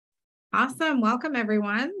Awesome. Welcome,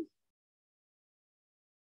 everyone.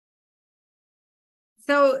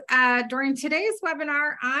 So during today's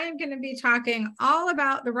webinar, I'm going to be talking all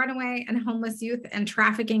about the Runaway and Homeless Youth and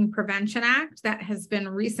Trafficking Prevention Act that has been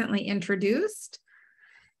recently introduced.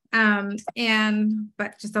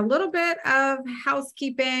 But just a little bit of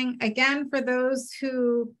housekeeping. Again, for those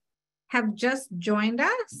who have just joined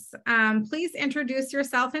us, please introduce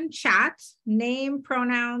yourself in chat, name,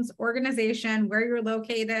 pronouns, organization, where you're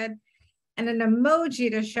located, and an emoji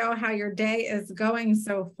to show how your day is going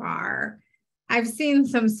so far. I've seen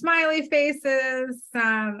some smiley faces,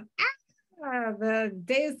 the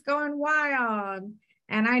day's going wild.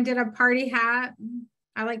 And I did a party hat.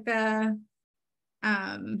 I like the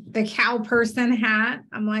cow person hat.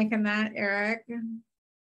 I'm liking that, Eric.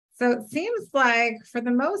 So it seems like for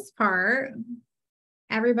the most part,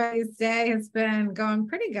 everybody's day has been going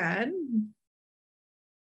pretty good.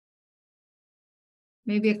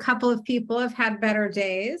 Maybe a couple of people have had better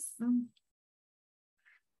days.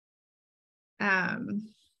 And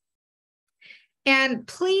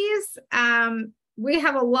please, we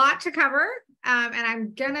have a lot to cover, and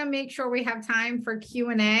I'm gonna make sure we have time for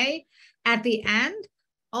Q&A at the end.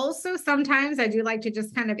 Also, sometimes I do like to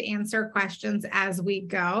just kind of answer questions as we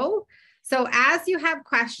go. So as you have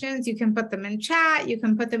questions, you can put them in chat, you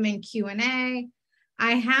can put them in Q&A.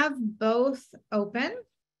 I have both open.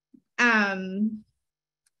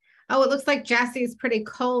 Oh, it looks like Jesse's pretty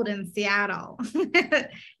cold in Seattle.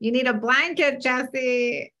 You need a blanket,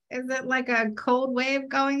 Jesse. Is it like a cold wave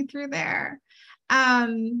going through there? So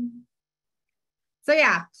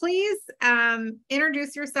yeah, please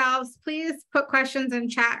introduce yourselves. Please put questions in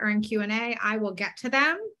chat or in Q&A. I will get to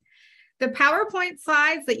them. The PowerPoint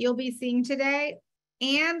slides that you'll be seeing today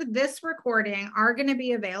and this recording are going to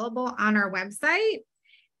be available on our website.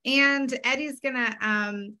 And Eddie's going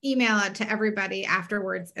to email it to everybody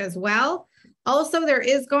afterwards as well. Also, there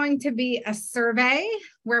is going to be a survey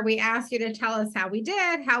where we ask you to tell us how we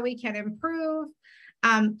did, how we can improve.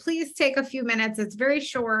 Please take a few minutes. It's very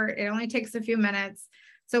short. It only takes a few minutes.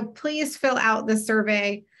 So please fill out the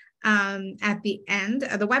survey at the end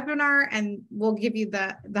of the webinar, and we'll give you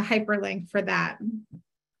the hyperlink for that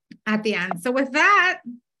at the end. So with that,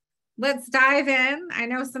 let's dive in. I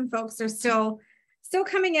know some folks are still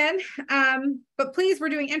coming in, but please, we're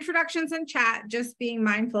doing introductions in chat, just being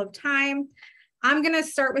mindful of time. I'm going to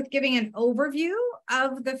start with giving an overview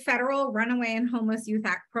of the Federal Runaway and Homeless Youth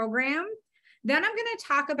Act program. Then I'm going to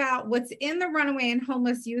talk about what's in the Runaway and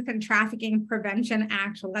Homeless Youth and Trafficking Prevention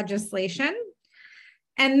Act legislation.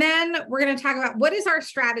 And then we're going to talk about what is our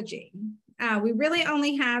strategy. We really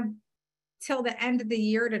only have till the end of the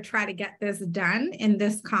year to try to get this done in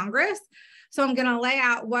this Congress. So I'm going to lay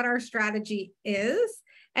out what our strategy is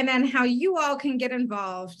and then how you all can get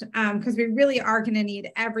involved, because we really are going to need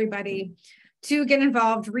everybody to get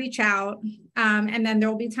involved, reach out, and then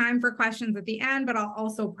there will be time for questions at the end, but I'll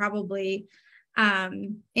also probably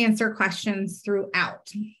answer questions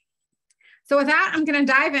throughout. So with that, I'm going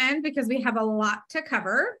to dive in because we have a lot to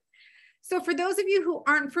cover. So for those of you who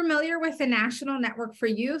aren't familiar with the National Network for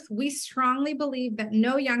Youth, we strongly believe that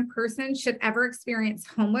no young person should ever experience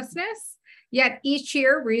homelessness. Yet each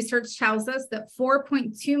year, research tells us that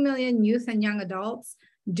 4.2 million youth and young adults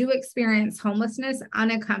do experience homelessness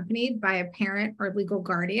unaccompanied by a parent or legal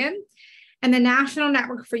guardian. And the National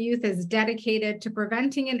Network for Youth is dedicated to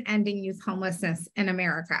preventing and ending youth homelessness in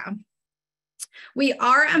America. We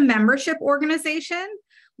are a membership organization.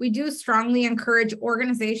 We do strongly encourage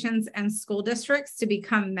organizations and school districts to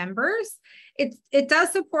become members. It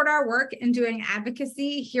does support our work in doing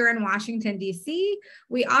advocacy here in Washington, D.C.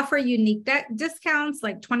 We offer unique discounts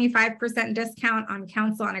like 25% discount on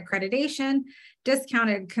council on accreditation,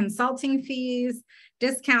 discounted consulting fees,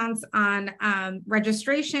 discounts on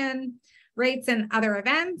registration rates and other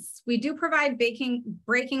events. We do provide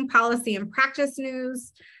breaking policy and practice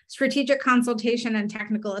news, strategic consultation and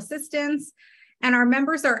technical assistance. And our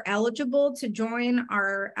members are eligible to join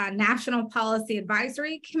our National Policy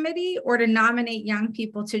Advisory Committee or to nominate young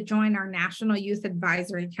people to join our National Youth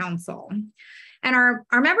Advisory Council. And our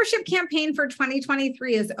membership campaign for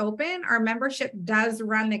 2023 is open. Our membership does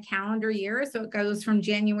run the calendar year, so it goes from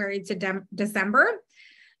January to December.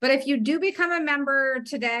 But if you do become a member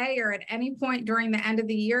today or at any point during the end of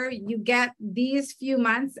the year, you get these few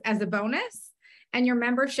months as a bonus. And your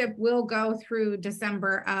membership will go through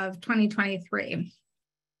December of 2023.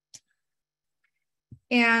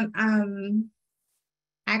 And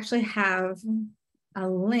I actually have a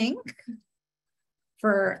link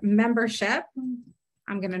for membership.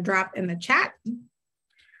 I'm going to drop in the chat.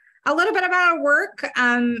 A little bit about our work.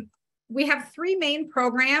 We have three main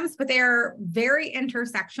programs, but they are very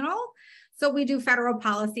intersectional. So we do federal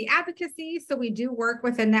policy advocacy. So we do work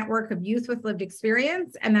with a network of youth with lived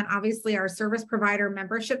experience, and then obviously our service provider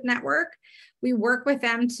membership network. We work with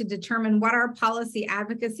them to determine what our policy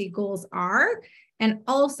advocacy goals are, and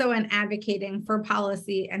also in advocating for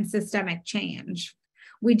policy and systemic change.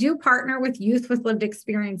 We do partner with youth with lived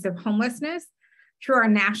experience of homelessness through our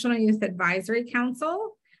National Youth Advisory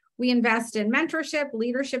Council. We invest in mentorship,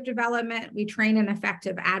 leadership development. We train in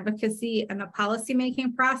effective advocacy and the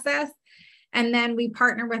policymaking process. And then we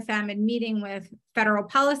partner with them in meeting with federal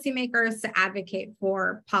policymakers to advocate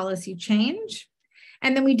for policy change.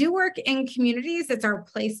 And then we do work in communities. It's our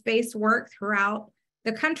place-based work throughout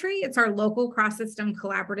the country. It's our local cross-system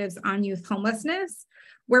collaboratives on youth homelessness,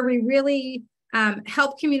 where we really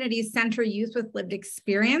help communities center youth with lived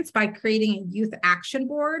experience by creating a youth action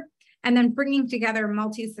board and then bringing together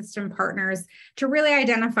multi-system partners to really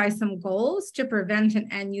identify some goals to prevent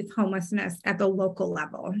and end youth homelessness at the local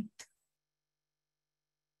level.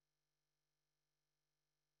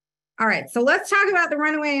 All right, so let's talk about the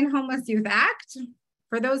Runaway and Homeless Youth Act.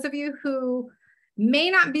 For those of you who may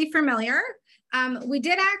not be familiar, we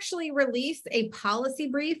did actually release a policy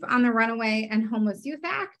brief on the Runaway and Homeless Youth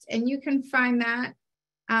Act, and you can find that,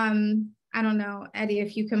 I don't know, Eddie,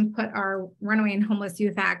 if you can put our Runaway and Homeless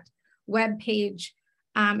Youth Act webpage,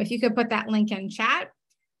 if you could put that link in chat.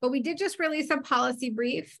 But we did just release a policy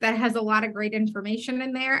brief that has a lot of great information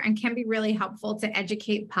in there and can be really helpful to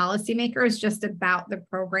educate policymakers just about the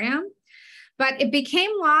program. But it became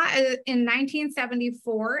law in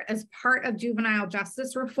 1974 as part of juvenile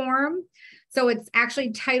justice reform. So it's actually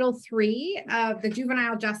Title III of the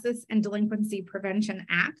Juvenile Justice and Delinquency Prevention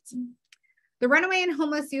Act. The Runaway and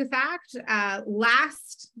Homeless Youth Act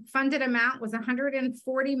last funded amount was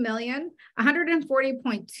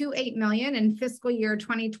 $140.28 million in fiscal year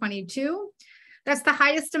 2022. That's the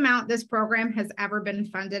highest amount this program has ever been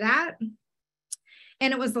funded at.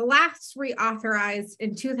 And it was the last reauthorized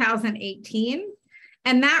in 2018.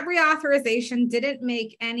 And that reauthorization didn't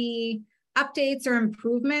make any updates or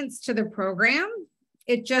improvements to the program.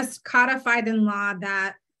 It just codified in law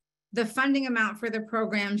that the funding amount for the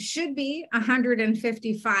program should be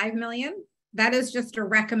 $155 million. That is just a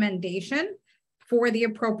recommendation for the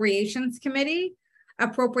Appropriations Committee.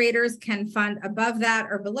 Appropriators can fund above that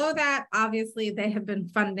or below that. Obviously, they have been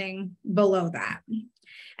funding below that.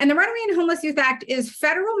 And the Runaway and Homeless Youth Act is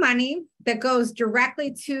federal money that goes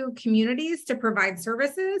directly to communities to provide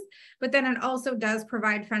services, but then it also does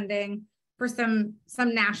provide funding for some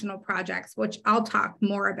national projects, which I'll talk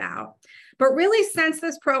more about. But really, since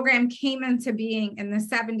this program came into being in the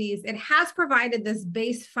 70s, it has provided this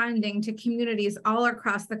base funding to communities all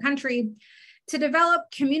across the country to develop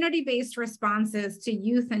community-based responses to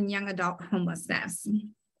youth and young adult homelessness.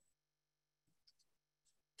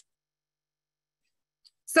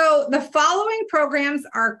 So the following programs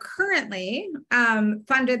are currently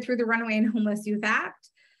funded through the Runaway and Homeless Youth Act.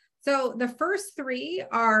 So the first three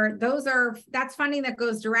that's funding that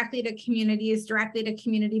goes directly to communities, directly to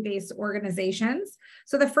community-based organizations.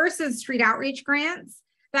 So the first is street outreach grants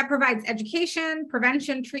that provides education,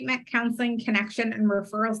 prevention, treatment, counseling, connection, and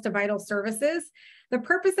referrals to vital services. The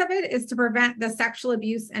purpose of it is to prevent the sexual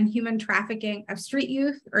abuse and human trafficking of street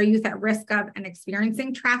youth or youth at risk of and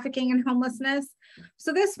experiencing trafficking and homelessness.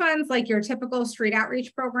 So this funds like your typical street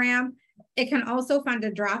outreach program. It can also fund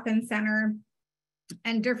a drop-in center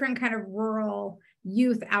and different kind of rural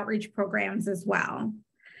youth outreach programs as well.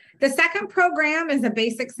 The second program is a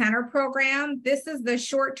basic center program. This is the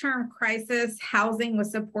short-term crisis housing with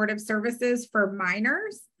supportive services for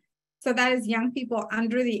minors. So that is young people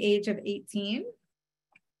under the age of 18.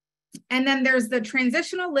 And then there's the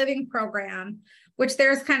transitional living program, which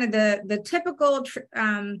there's kind of the typical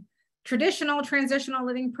traditional transitional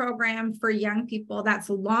living program for young people. That's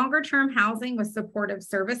longer term housing with supportive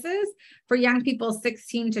services for young people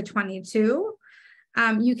 16 to 22.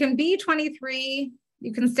 You can be 23,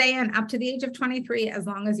 you can stay in up to the age of 23 as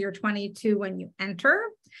long as you're 22 when you enter.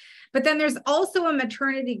 But then there's also a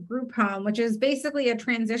maternity group home, which is basically a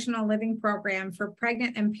transitional living program for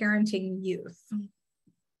pregnant and parenting youth.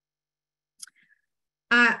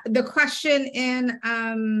 The question in,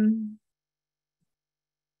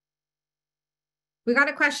 we got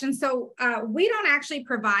a question. So we don't actually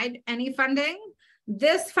provide any funding.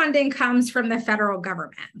 This funding comes from the federal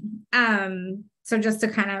government. So just to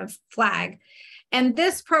kind of flag. And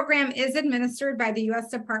this program is administered by the U.S.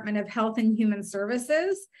 Department of Health and Human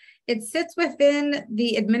Services. It sits within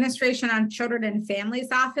the Administration on Children and Families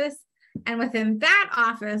Office. And within that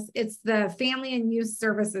office, it's the Family and Youth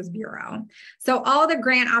Services Bureau. So all the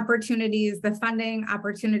grant opportunities, the funding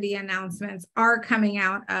opportunity announcements are coming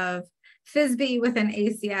out of FISB with an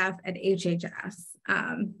ACF, and HHS,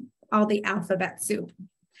 all the alphabet soup.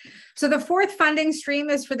 So the fourth funding stream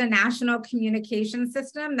is for the National Communication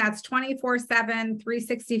System. That's 24/7,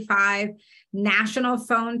 365 national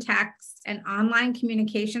phone, text, and online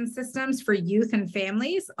communication systems for youth and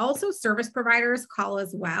families. Also, service providers call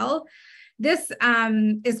as well. This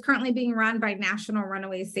is currently being run by National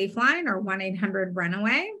Runaway Safe Line, or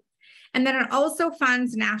 1-800-RUNAWAY. And then it also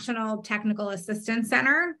funds National Technical Assistance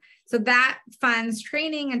Center. So that funds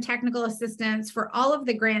training and technical assistance for all of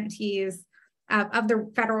the grantees of the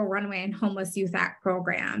Federal Runaway and Homeless Youth Act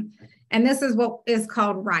program. And this is what is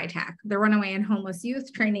called RITAC, the Runaway and Homeless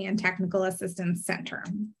Youth Training and Technical Assistance Center.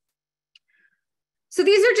 So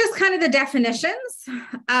these are just kind of the definitions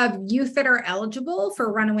of youth that are eligible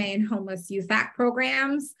for Runaway and Homeless Youth Act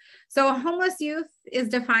programs. So a homeless youth is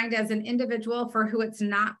defined as an individual for who it's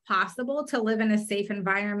not possible to live in a safe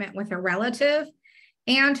environment with a relative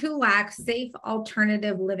and who lacks safe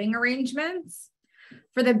alternative living arrangements.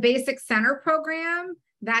 For the Basic Center program,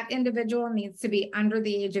 that individual needs to be under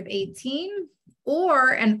the age of 18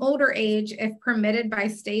 or an older age if permitted by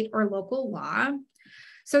state or local law.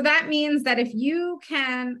 So that means that if you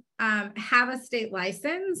can have a state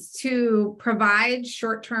license to provide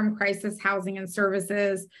short-term crisis housing and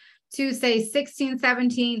services to, say, 16,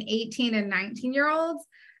 17, 18, and 19-year-olds,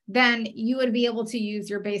 then you would be able to use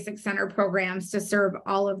your Basic Center programs to serve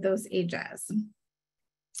all of those ages.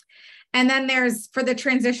 And then there's, for the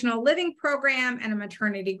transitional living program and a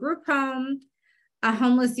maternity group home, a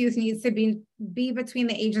homeless youth needs to be between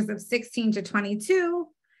the ages of 16 to 22.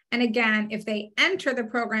 And again, if they enter the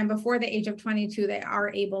program before the age of 22, they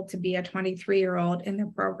are able to be a 23-year-old in the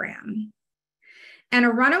program. And a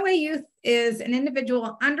runaway youth is an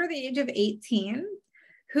individual under the age of 18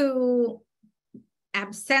 who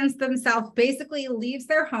absents themselves, basically leaves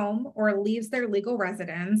their home or leaves their legal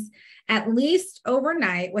residence at least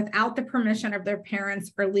overnight without the permission of their parents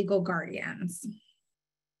or legal guardians.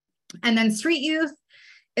 And then street youth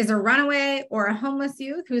is a runaway or a homeless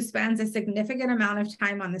youth who spends a significant amount of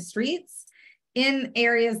time on the streets in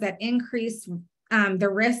areas that increase the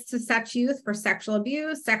risk to such youth for sexual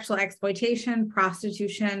abuse, sexual exploitation,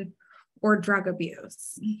 prostitution, or drug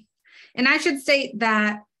abuse. And I should state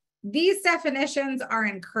that these definitions are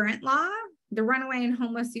in current law. The Runaway and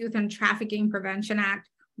Homeless Youth and Trafficking Prevention Act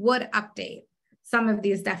would update some of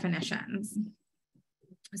these definitions.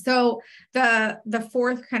 So the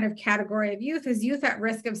fourth kind of category of youth is youth at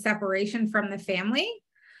risk of separation from the family.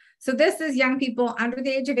 So this is young people under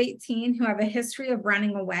the age of 18 who have a history of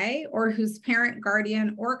running away or whose parent,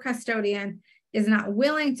 guardian, or custodian is not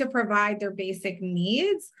willing to provide their basic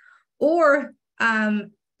needs, or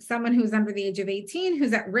someone who's under the age of 18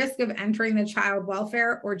 who's at risk of entering the child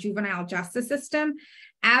welfare or juvenile justice system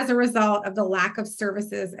as a result of the lack of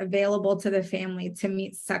services available to the family to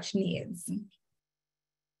meet such needs.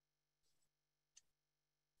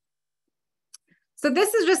 So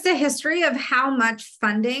this is just a history of how much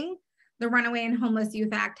funding the Runaway and Homeless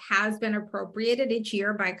Youth Act has been appropriated each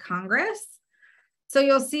year by Congress. So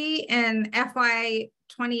you'll see in FY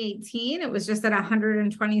 2018, it was just at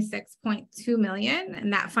 $126.2 million,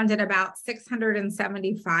 and that funded about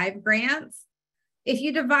 675 grants. If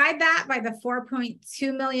you divide that by the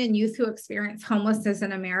 4.2 million youth who experience homelessness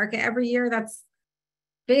in America every year, that's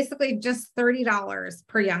basically just $30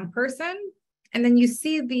 per young person. And then you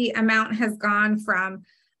see the amount has gone from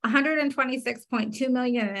 126.2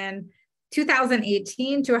 million in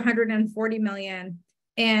 2018 to 140 million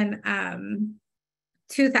in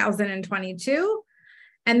 2022.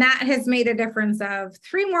 And that has made a difference of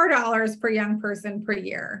 $3 more per young person per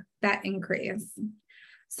year, that increase.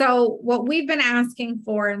 So what we've been asking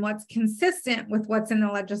for and what's consistent with what's in the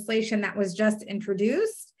legislation that was just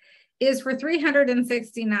introduced is for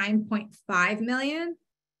 $369.5 million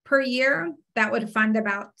per year. That would fund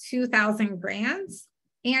about 2,000 grants,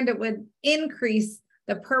 and it would increase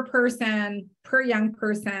the per person, per young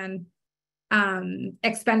person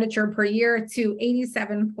expenditure per year to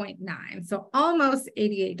 $87.9. So almost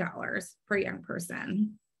 $88 per young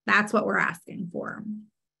person. That's what we're asking for.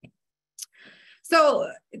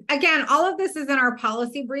 So again, all of this is in our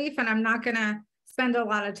policy brief, and I'm not going to spend a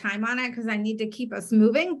lot of time on it because I need to keep us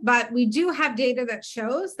moving, but we do have data that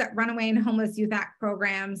shows that Runaway and Homeless Youth Act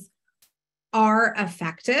programs are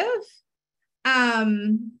effective.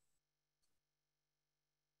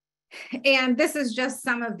 And this is just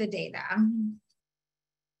some of the data.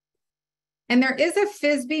 And there is a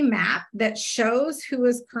FISB map that shows who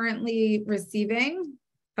is currently receiving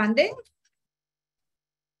funding.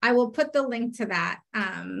 I will put the link to that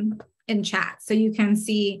in chat so you can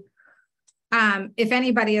see if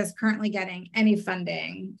anybody is currently getting any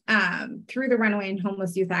funding through the Runaway and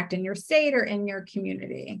Homeless Youth Act in your state or in your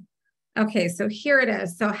community. Okay, so here it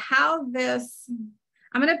is. So how this,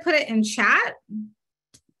 I'm going to put it in chat.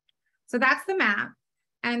 So that's the map.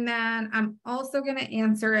 And then I'm also going to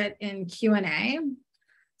answer it in Q&A.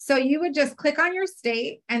 So you would just click on your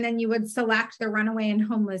state, and then you would select the Runaway and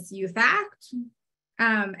Homeless Youth Act.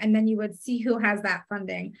 And then you would see who has that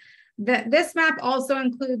funding. This map also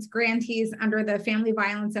includes grantees under the Family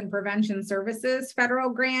Violence and Prevention Services federal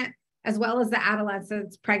grant, as well as the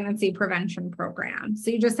Adolescent Pregnancy Prevention Program. So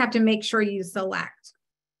you just have to make sure you select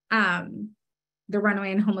the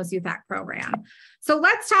Runaway and Homeless Youth Act program. So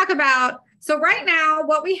let's talk about, so right now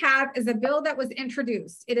what we have is a bill that was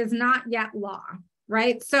introduced. It is not yet law,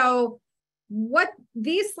 right? So what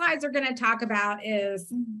these slides are going to talk about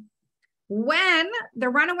is when the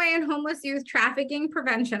Runaway and Homeless Youth Trafficking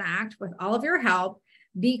Prevention Act, with all of your help,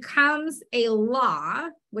 becomes a law,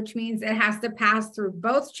 which means it has to pass through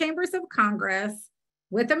both chambers of Congress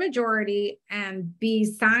with a majority and be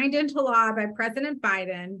signed into law by President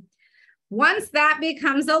Biden. Once that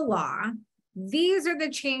becomes a law, these are the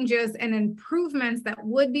changes and improvements that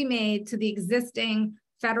would be made to the existing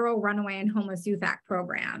federal Runaway and Homeless Youth Act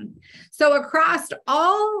program. So across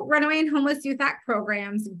all Runaway and Homeless Youth Act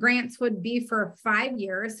programs, grants would be for 5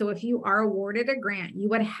 years. So if you are awarded a grant, you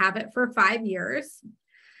would have it for 5 years.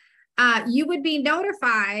 You would be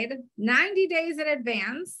notified 90 days in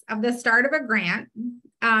advance of the start of a grant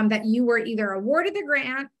that you were either awarded the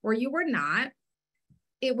grant or you were not.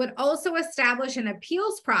 It would also establish an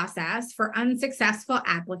appeals process for unsuccessful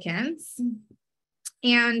applicants,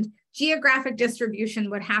 and geographic distribution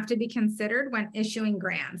would have to be considered when issuing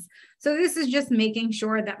grants. So this is just making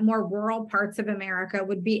sure that more rural parts of America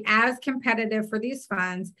would be as competitive for these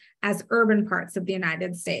funds as urban parts of the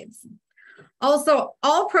United States. Also,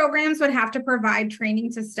 all programs would have to provide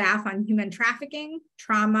training to staff on human trafficking,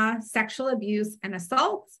 trauma, sexual abuse, and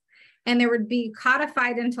assaults, and there would be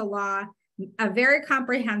codified into law a very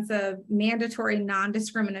comprehensive mandatory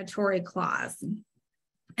non-discriminatory clause.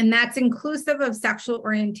 And that's inclusive of sexual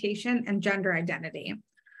orientation and gender identity.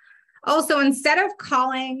 Also, instead of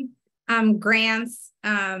calling grants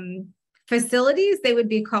facilities, they would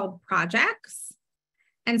be called projects.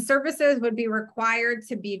 And services would be required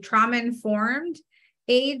to be trauma-informed,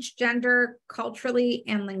 age, gender, culturally,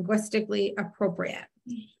 and linguistically appropriate.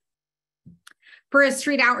 For a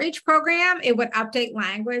street outreach program, it would update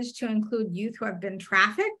language to include youth who have been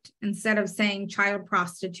trafficked instead of saying child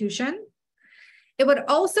prostitution. It would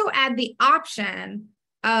also add the option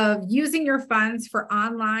of using your funds for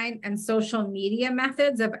online and social media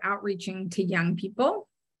methods of outreaching to young people.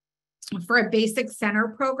 For a basic center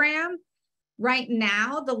program, right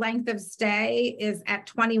now, the length of stay is at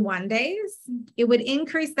 21 days. It would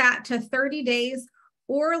increase that to 30 days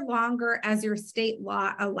or longer as your state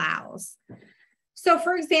law allows. So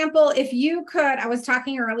for example, if you could, I was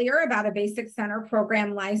talking earlier about a basic center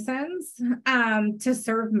program license to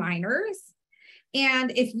serve minors.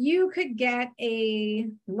 And if you could get a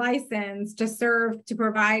license to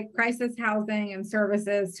provide crisis housing and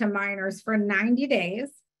services to minors for 90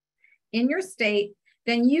 days in your state,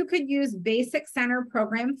 then you could use basic center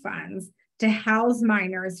program funds to house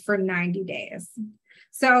minors for 90 days.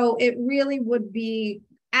 So it really would be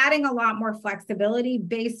adding a lot more flexibility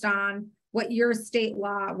based on what your state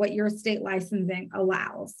law, what your state licensing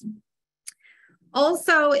allows.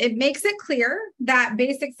 Also, it makes it clear that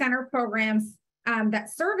basic center programs, that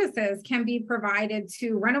services can be provided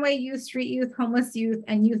to runaway youth, street youth, homeless youth,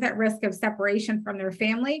 and youth at risk of separation from their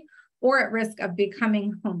family or at risk of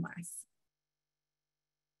becoming homeless.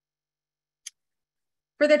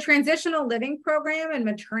 For the transitional living program and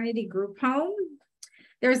maternity group home,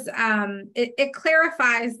 there's it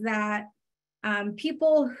clarifies that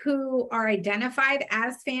people who are identified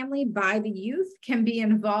as family by the youth can be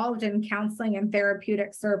involved in counseling and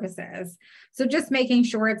therapeutic services. So just making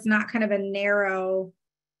sure it's not kind of a narrow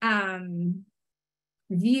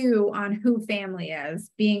view on who family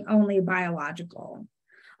is, being only biological.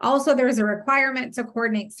 Also, there's a requirement to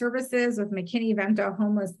coordinate services with McKinney-Vento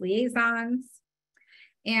homeless liaisons,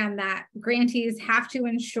 and that grantees have to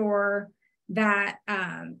ensure that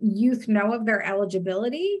youth know of their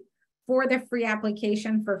eligibility for the free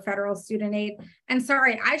application for federal student aid. And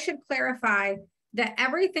sorry, I should clarify that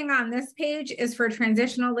everything on this page is for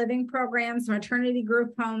transitional living programs, maternity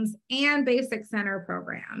group homes, and basic center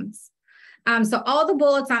programs. So all the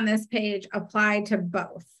bullets on this page apply to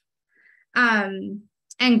both. And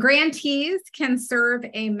grantees can serve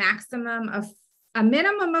a minimum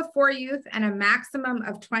of 4 youth and a maximum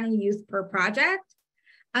of 20 youth per project.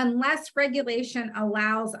 unless regulation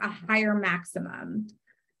allows a higher maximum.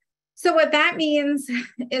 So what that means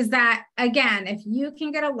is that, again, if you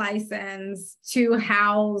can get a license to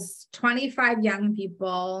house 25 young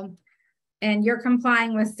people and you're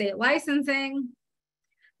complying with state licensing,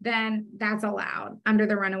 then that's allowed under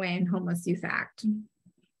the Runaway and Homeless Youth Act.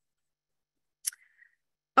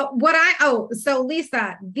 So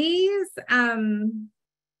Lisa, this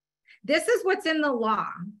is what's in the law.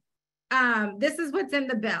 This is what's in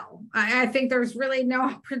the bill. I think there's really no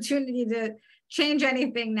opportunity to change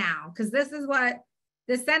anything now, because this is what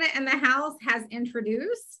the Senate and the House has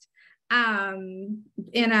introduced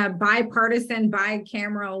in a bipartisan,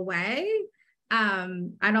 bicameral way.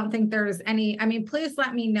 I don't think there's any, I mean, please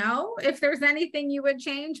let me know if there's anything you would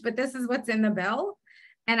change, but this is what's in the bill.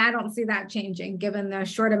 And I don't see that changing given the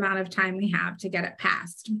short amount of time we have to get it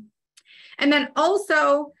passed. And then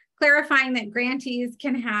also clarifying that grantees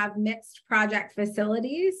can have mixed project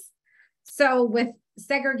facilities. So with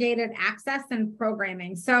segregated access and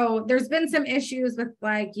programming. So there's been some issues with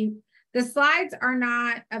the slides are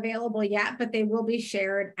not available yet, but they will be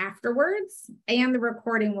shared afterwards, and the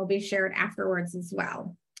recording will be shared afterwards as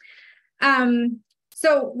well.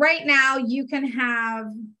 So right now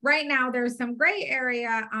there's some gray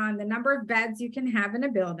area on the number of beds you can have in a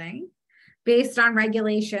building based on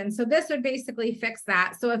regulation. So this would basically fix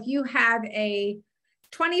that. So if you have a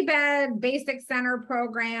 20-bed basic center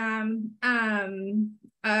program,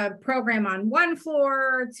 a program on one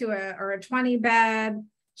floor or a 20-bed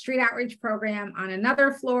street outreach program on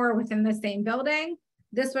another floor within the same building,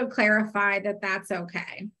 this would clarify that that's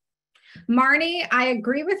okay. Marnie, I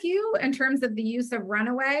agree with you in terms of the use of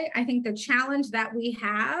runaway. I think the challenge that we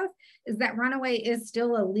have is that runaway is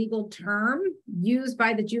still a legal term used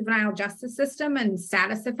by the juvenile justice system and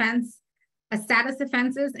status offenses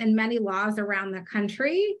in many laws around the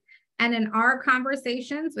country. And in our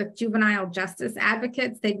conversations with juvenile justice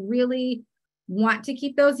advocates, they really want to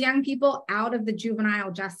keep those young people out of the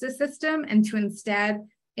juvenile justice system and to instead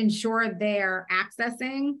ensure they're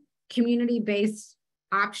accessing community-based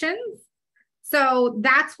options. So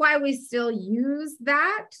that's why we still use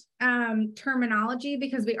that terminology,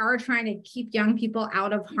 because we are trying to keep young people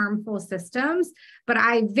out of harmful systems. But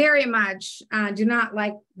I very much do not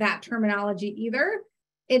like that terminology either.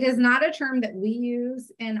 It is not a term that we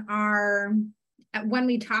use in when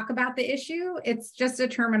we talk about the issue. It's just a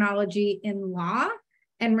terminology in law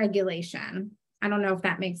and regulation. I don't know if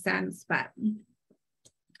that makes sense, but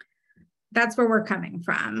that's where we're coming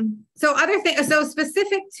from. So so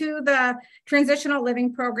specific to the transitional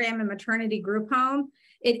living program and maternity group home,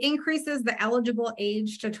 it increases the eligible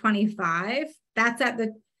age to 25. That's at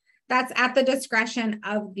the discretion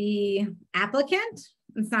of the applicant.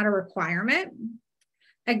 It's not a requirement.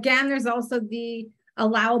 Again, there's also the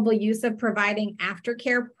allowable use of providing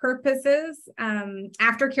aftercare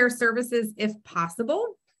aftercare services if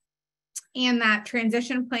possible, and that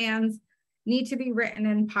transition plans need to be written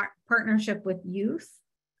in partnership with youth.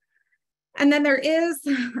 And then there is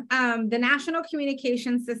the national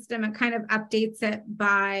communication system. It kind of updates it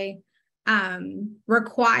by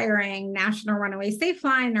requiring National Runaway Safe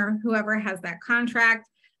Line or whoever has that contract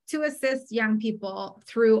to assist young people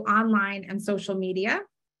through online and social media.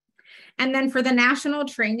 And then for the national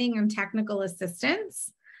training and technical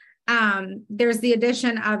assistance, there's the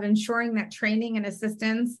addition of ensuring that training and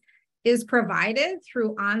assistance is provided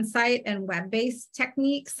through on-site and web-based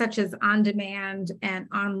techniques such as on-demand and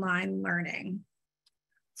online learning.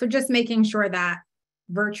 So just making sure that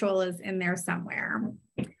virtual is in there somewhere.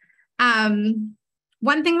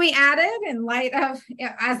 One thing we added in light of,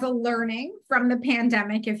 as a learning from the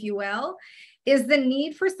pandemic, if you will, is the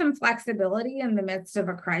need for some flexibility in the midst of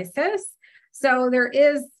a crisis. So there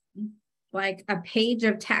is like a page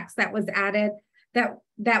of text that was added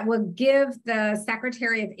that would give the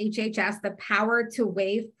Secretary of HHS the power to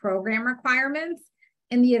waive program requirements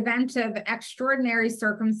in the event of extraordinary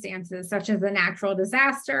circumstances, such as a natural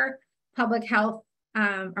disaster, public health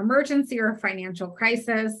emergency, or financial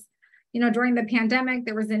crisis. During the pandemic,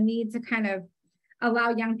 there was a need to kind of allow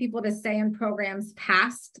young people to stay in programs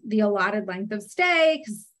past the allotted length of stay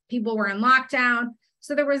because people were in lockdown.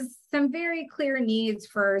 So there was some very clear needs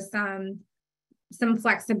for some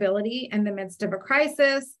flexibility in the midst of a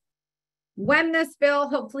crisis. When this bill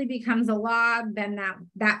hopefully becomes a law, then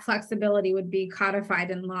that flexibility would be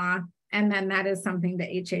codified in law. And then that is something the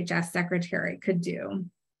HHS secretary could do.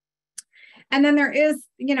 And then there is,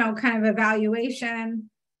 kind of evaluation,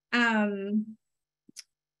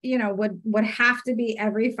 would have to be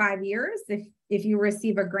every 5 years if you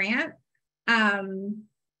receive a grant.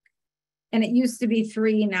 And it used to be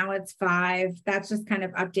 3, now it's 5. That's just kind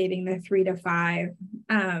of updating the 3 to 5.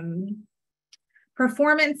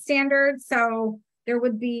 Performance standards. So there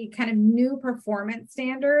would be kind of new performance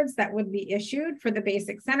standards that would be issued for the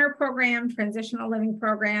Basic Center program, Transitional Living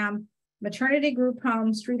program, Maternity Group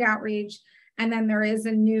Home, Street Outreach. And then there is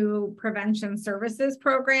a new prevention services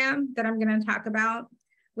program that I'm going to talk about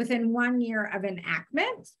within 1 year of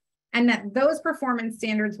enactment. And that those performance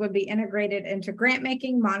standards would be integrated into grant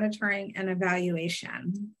making, monitoring, and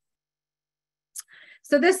evaluation.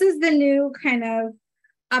 So this is the new kind of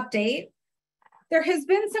update. There has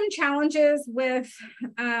been some challenges with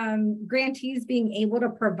grantees being able to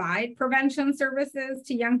provide prevention services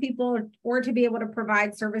to young people, or to be able to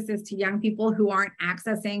provide services to young people who aren't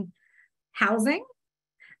accessing housing.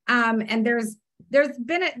 And there's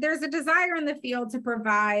a desire in the field to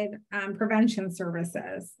provide prevention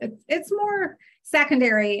services. It's more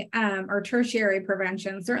secondary or tertiary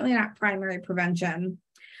prevention, certainly not primary prevention.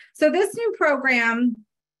 So this new program,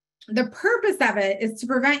 the purpose of it is to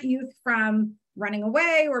prevent youth from running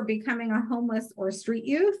away or becoming a homeless or street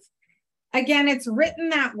youth. Again, it's written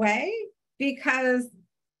that way because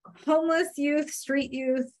homeless youth, street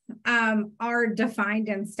youth are defined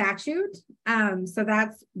in statute. So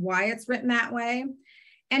that's why it's written that way.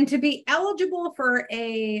 And to be eligible for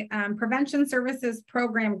a prevention services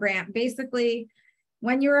program grant, basically,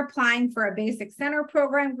 when you're applying for a Basic Center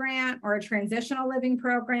program grant or a Transitional Living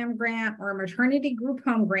program grant or a Maternity Group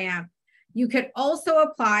Home grant, you could also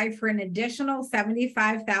apply for an additional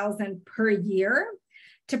 $75,000 per year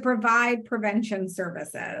to provide prevention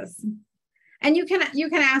services. And you can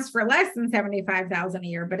ask for less than $75,000 a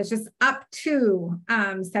year, but it's just up to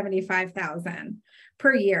 $75,000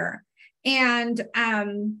 per year. And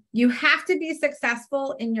you have to be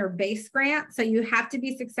successful in your base grant. So you have to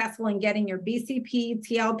be successful in getting your BCP,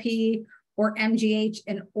 TLP, or MGH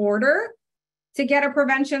in order to get a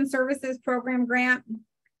prevention services program grant.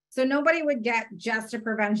 So nobody would get just a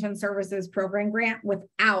prevention services program grant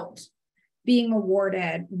without being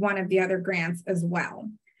awarded one of the other grants as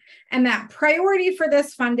well. And that priority for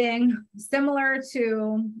this funding, similar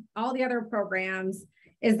to all the other programs,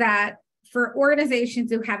 is that for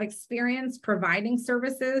organizations who have experience providing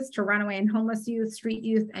services to runaway and homeless youth, street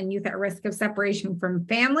youth, and youth at risk of separation from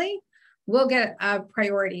family, will get a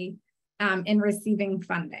priority in receiving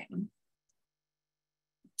funding.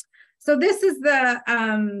 So this is a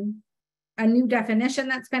new definition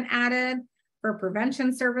that's been added for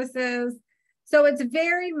prevention services. So it's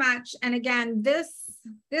very much, and again, this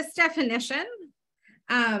definition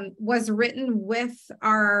was written with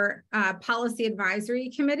our Policy Advisory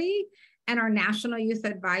Committee and our National Youth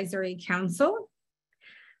Advisory Council.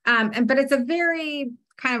 But it's a very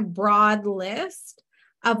kind of broad list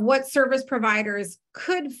of what service providers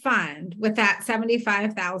could fund with that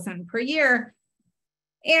 $75,000 per year.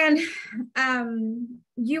 And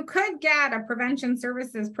you could get a prevention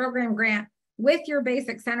services program grant with your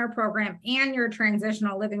Basic Center program and your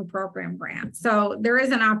Transitional Living program grant. So there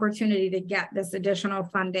is an opportunity to get this additional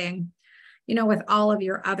funding, with all of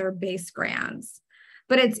your other base grants.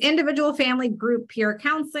 But it's individual, family, group, peer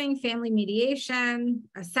counseling, family mediation,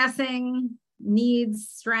 assessing needs,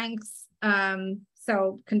 strengths.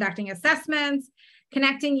 So conducting assessments,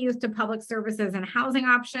 connecting youth to public services and housing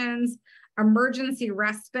options, emergency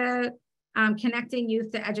respite, connecting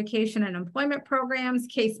youth to education and employment programs,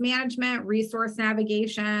 case management, resource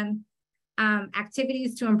navigation,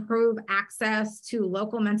 activities to improve access to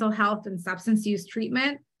local mental health and substance use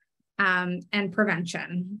treatment, and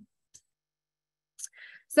prevention.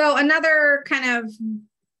 So another kind of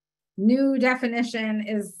new definition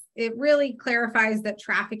is, it really clarifies that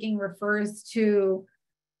trafficking refers to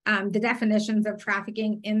the definitions of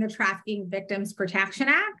trafficking in the Trafficking Victims Protection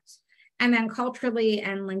Act. And then culturally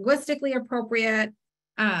and linguistically appropriate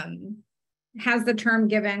has the term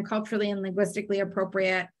given, culturally and linguistically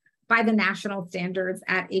appropriate, by the national standards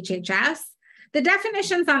at HHS. The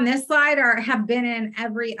definitions on this slide have been in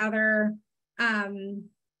every other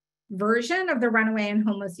version of the Runaway and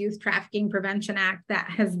Homeless Youth Trafficking Prevention Act that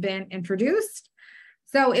has been introduced.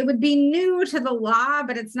 So it would be new to the law,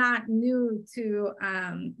 but it's not new to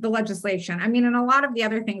the legislation. I mean, and a lot of the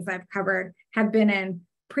other things I've covered have been in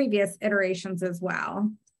previous iterations as well.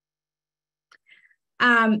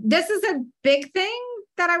 This is a big thing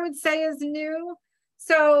that I would say is new.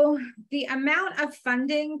 So the amount of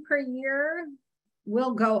funding per year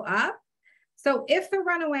will go up. So if the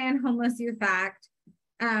Runaway and Homeless Youth Act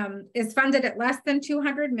is funded at less than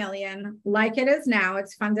 $200 million, like it is now,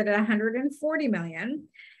 it's funded at $140 million,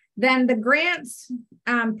 then the grants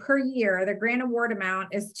per year, the grant award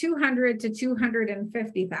amount is $200,000 to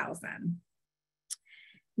 $250,000.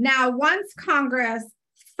 Now, once Congress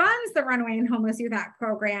funds the Runaway and Homeless Youth Act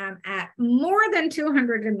program at more than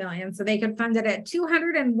 200 million, so they could fund it at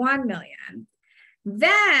 201 million,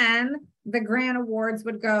 then the grant awards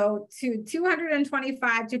would go to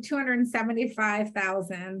 225 to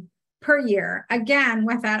 275,000 per year, again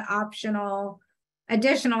with that optional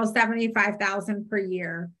additional 75,000 per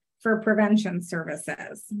year for prevention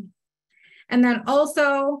services. And then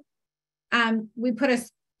also we put a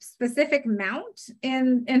specific amount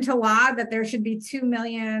into law that there should be 2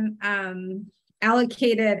 million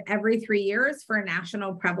allocated every 3 years for a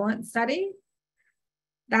national prevalence study.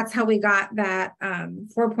 That's how we got that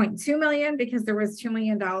 4.2 million, because there was $2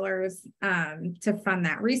 million to fund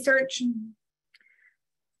that research.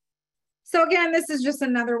 So again, this is just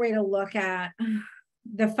another way to look at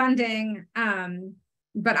the funding.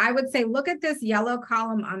 But I would say, look at this yellow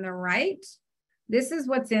column on the right. This is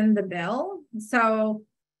what's in the bill. So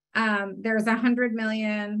there's 100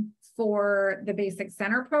 million for the Basic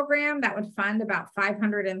Center program that would fund about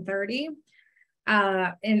 530.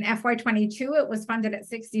 In FY22, it was funded at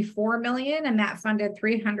 64 million, and that funded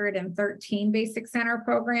 313 Basic Center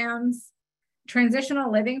programs.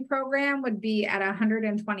 Transitional Living program would be at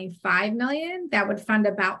 125 million. That would fund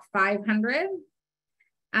about 500.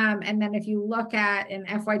 And then if you look at in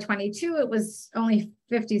FY22, it was only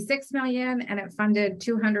 56 million and it funded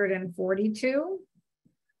 242.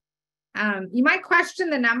 You might question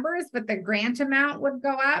the numbers, but the grant amount would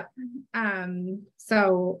go up.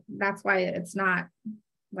 So that's why it's not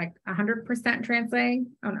like 100%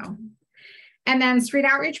 translating. Oh no. And then Street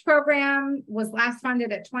Outreach program was last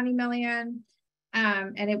funded at 20 million,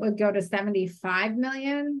 and it would go to 75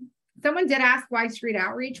 million. Someone did ask why Street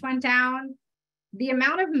Outreach went down. The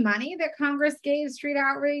amount of money that Congress gave Street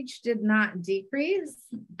Outreach did not decrease.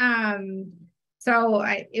 So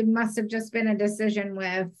it must have just been a decision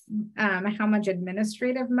with how much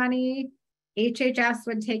administrative money HHS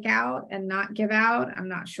would take out and not give out. I'm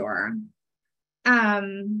not sure.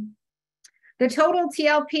 The total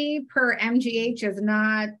TLP per MGH is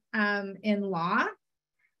not in law.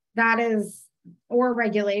 That is, or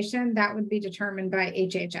regulation, that would be determined by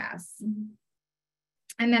HHS.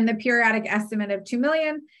 And then the periodic estimate of 2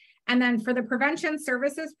 million. And then for the prevention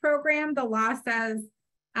services program, the law says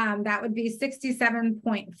that would be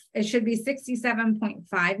it should be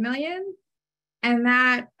 67.5 million. And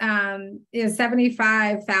that is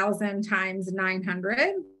 75,000 times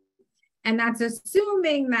 900. And that's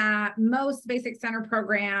assuming that most Basic Center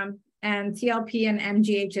program and TLP and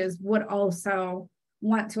MGHs would also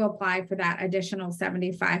want to apply for that additional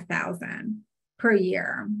 75,000 per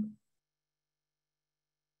year.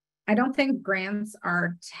 I don't think grants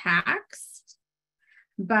are taxed,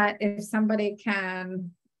 but if somebody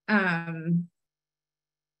can, I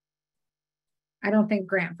don't think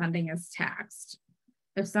grant funding is taxed.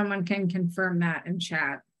 If someone can confirm that in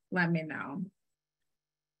chat, let me know.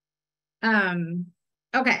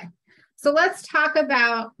 Okay, so let's talk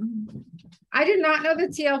about, I did not know the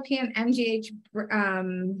TLP and MGH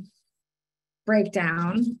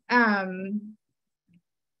breakdown.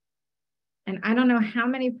 And I don't know how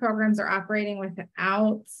many programs are operating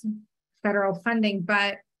without federal funding,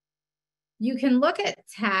 but you can look at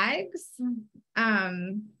tags.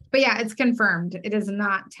 But yeah, it's confirmed. It is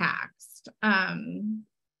not taxed.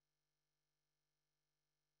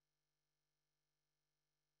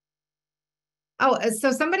 Oh,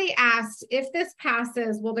 so somebody asked, if this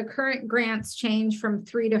passes, will the current grants change from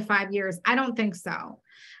 3 to 5 years? I don't think so.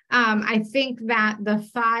 I think that the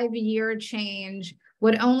 5-year change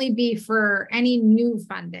would only be for any new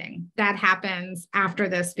funding that happens after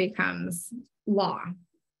this becomes law.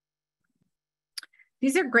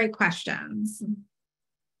 These are great questions.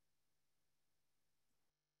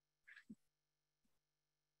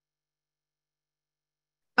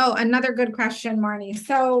 Oh, another good question, Marnie.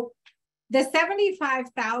 So the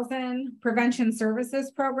 75,000 prevention services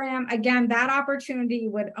program, again, that opportunity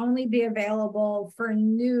would only be available for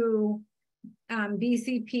new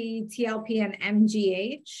BCP, TLP, and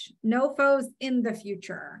MGH, NOFOs in the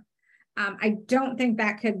future. I don't think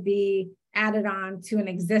that could be added on to an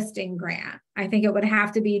existing grant. I think it would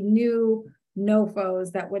have to be new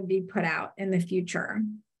NOFOs that would be put out in the future.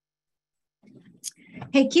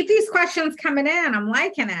 Hey, keep these questions coming in. I'm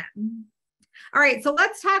liking it. All right, so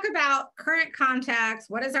let's talk about current context.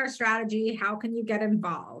 What is our strategy? How can you get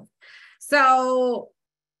involved? So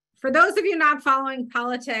for those of you not following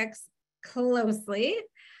politics closely,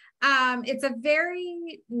 it's a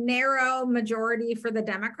very narrow majority for the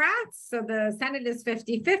Democrats. So the Senate is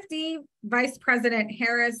 50-50. Vice President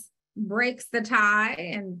Harris breaks the tie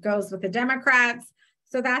and goes with the Democrats.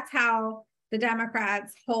 So that's how the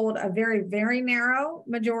Democrats hold a very, very narrow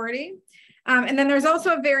majority. And then there's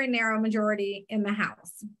also a very narrow majority in the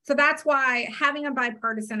House. So that's why having a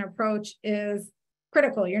bipartisan approach is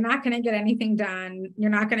critical. You're not going to get anything done. You're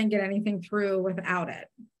not going to get anything through without it.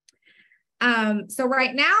 So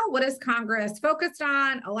right now, what is Congress focused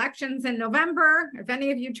on? Elections in November. If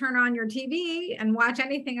any of you turn on your TV and watch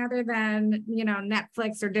anything other than, you know,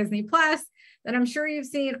 Netflix or Disney Plus, then I'm sure you've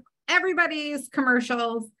seen everybody's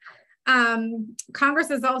commercials. Congress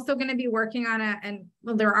is also going to be working on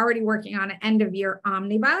they're already working on an end of year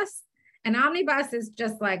omnibus. An omnibus is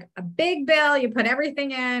just like a big bill. You put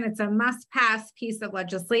everything in. It's a must pass piece of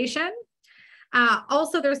legislation.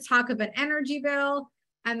 Also, there's talk of an energy bill.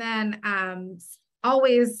 And then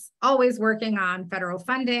always working on federal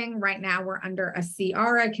funding. Right now, we're under a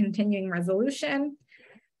CR, a continuing resolution,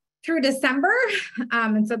 through December.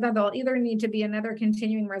 And so that there'll either need to be another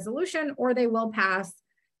continuing resolution or they will pass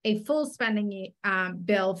a full spending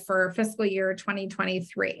bill for fiscal year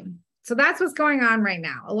 2023. So that's what's going on right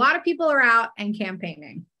now. A lot of people are out and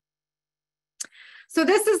campaigning. So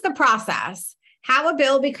this is the process. How a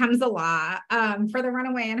bill becomes a law for the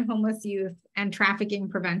Runaway and Homeless Youth and Trafficking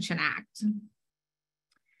Prevention Act.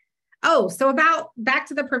 Oh, so back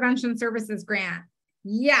to the Prevention Services Grant.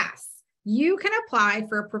 Yes, you can apply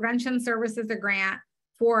for a Prevention Services Grant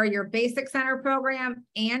for your Basic Center program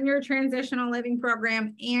and your Transitional Living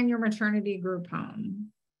program and your maternity group home.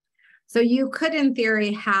 So you could, in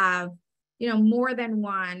theory, have, you know, more than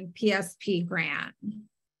one PSP grant.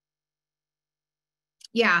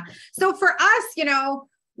 Yeah. So for us, you know,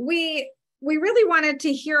 we really wanted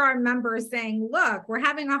to hear our members saying, look, we're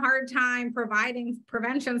having a hard time providing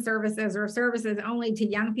prevention services or services only to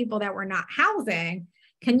young people that we're not housing.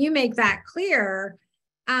 Can you make that clear?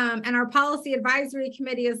 And our policy advisory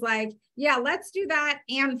committee is like, yeah, let's do that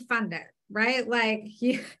and fund it, right? Like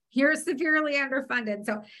you're severely underfunded.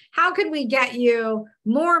 So how can we get you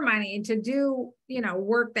more money to do, you know,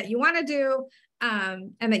 work that you want to do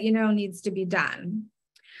and that you know needs to be done?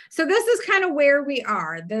 So this is kind of where we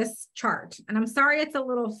are, this chart. And I'm sorry it's a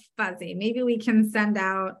little fuzzy. Maybe we can send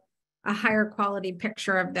out a higher quality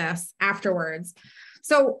picture of this afterwards.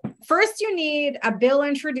 So first you need a bill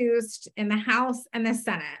introduced in the House and the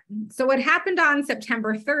Senate. So what happened on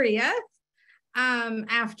September 30th,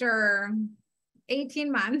 after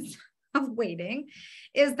 18 months of waiting,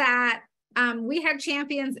 is that we had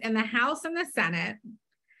champions in the House and the Senate,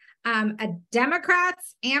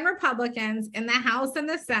 Democrats and Republicans in the House and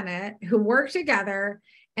the Senate who worked together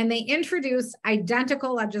and they introduced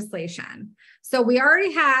identical legislation. So we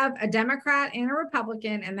already have a Democrat and a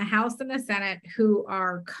Republican in the House and the Senate who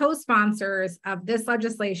are co-sponsors of this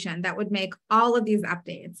legislation that would make all of these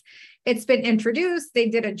updates. It's been introduced. They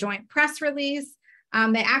did a joint press release.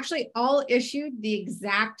 They actually all issued the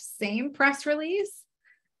exact same press release.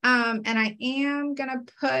 And I am going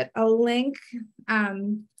to put a link.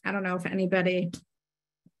 I don't know if anybody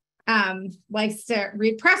likes to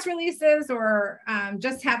read press releases or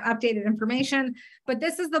just have updated information, but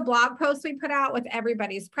this is the blog post we put out with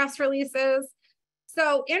everybody's press releases.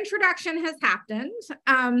 So introduction has happened.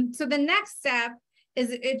 So the next step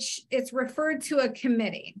is it's referred to a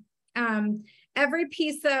committee. Every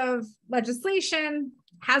piece of legislation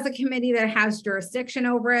has a committee that has jurisdiction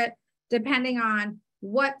over it, depending on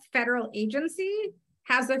what federal agency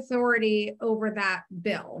has authority over that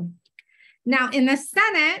bill. Now, in the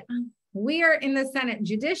Senate, we are in the Senate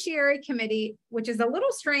Judiciary Committee, which is a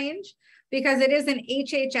little strange because it is an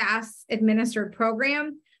HHS administered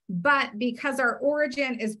program, but because our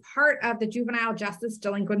origin is part of the Juvenile Justice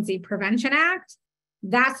Delinquency Prevention Act,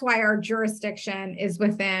 that's why our jurisdiction is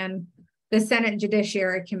within the Senate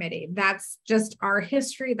Judiciary Committee. That's just our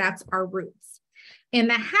history, that's our roots. In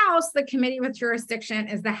the House, the committee with jurisdiction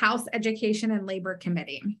is the House Education and Labor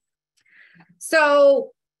Committee.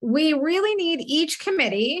 So we really need each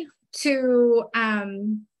committee to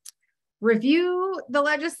review the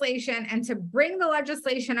legislation and to bring the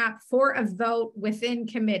legislation up for a vote within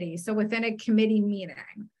committee, so within a committee meeting.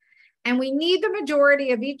 And we need the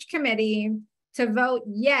majority of each committee to vote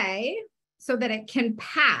yay so that it can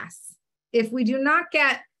pass. If we do not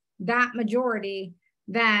get that majority,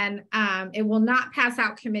 then it will not pass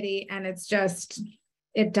out committee and it's just,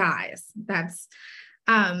 it dies. That's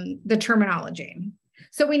the terminology.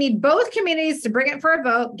 So we need both committees to bring it for a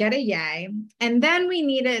vote, get a yay, and then we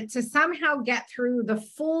need it to somehow get through the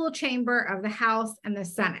full chamber of the House and the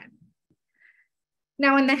Senate.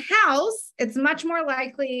 Now in the House, it's much more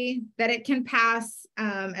likely that it can pass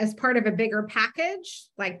as part of a bigger package,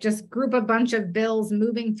 like just group a bunch of bills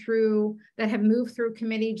moving through that have moved through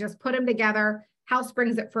committee, just put them together, House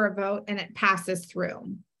brings it for a vote and it passes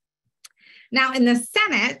through. Now in the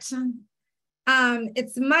Senate,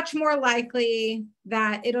 it's much more likely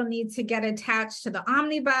that it'll need to get attached to the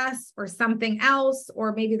omnibus or something else,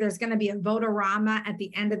 or maybe there's going to be a vote-a-rama at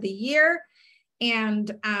the end of the year.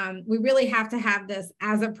 And we really have to have this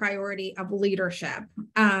as a priority of leadership.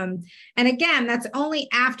 And again, that's only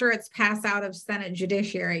after it's passed out of Senate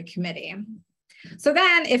Judiciary Committee. So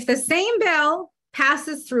then if the same bill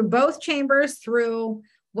passes through both chambers through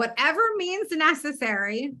whatever means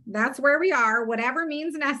necessary, that's where we are, whatever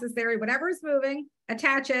means necessary, whatever is moving,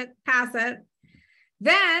 attach it, pass it.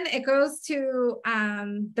 Then it goes to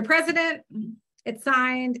the president, it's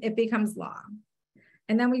signed, it becomes law.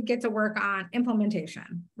 And then we get to work on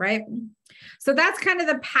implementation, right? So that's kind of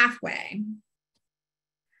the pathway.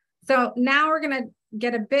 So now we're going to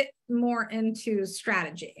get a bit more into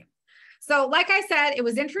strategy. So like I said, it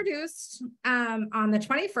was introduced on the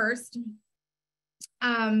 21st.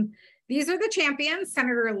 These are the champions.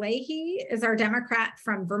 Senator Leahy is our Democrat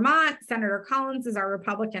from Vermont. Senator Collins is our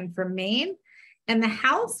Republican from Maine. In the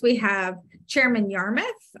House, we have Chairman Yarmouth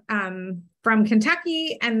from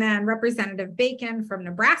Kentucky, and then Representative Bacon from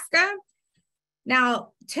Nebraska.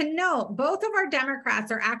 Now, to note, both of our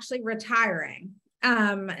Democrats are actually retiring.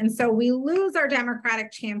 And so we lose our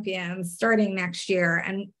Democratic champions starting next year,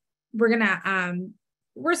 and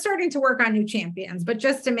we're starting to work on new champions, but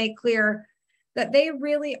just to make clear that they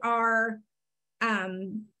really are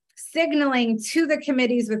signaling to the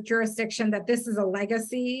committees with jurisdiction that this is a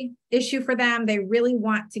legacy issue for them. They really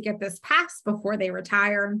want to get this passed before they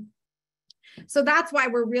retire. So that's why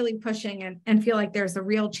we're really pushing and feel like there's a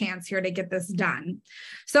real chance here to get this done.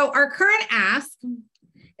 So our current ask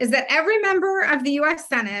is that every member of the U.S.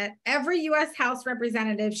 Senate, every U.S. House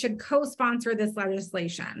representative should co-sponsor this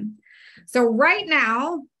legislation. So right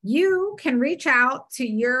now, you can reach out to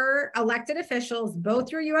your elected officials,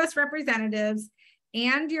 both your U.S. representatives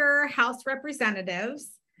and your House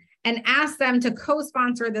representatives, and ask them to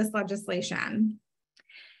co-sponsor this legislation.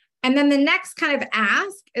 And then the next kind of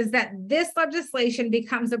ask is that this legislation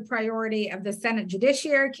becomes a priority of the Senate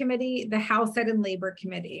Judiciary Committee, the House Ed and Labor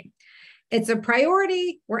Committee. It's a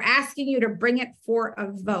priority. We're asking you to bring it for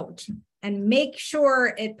a vote and make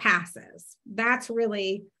sure it passes. That's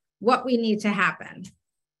really what we need to happen.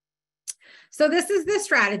 So this is the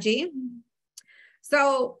strategy.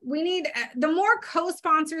 So we need, the more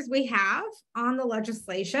co-sponsors we have on the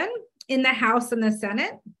legislation in the House and the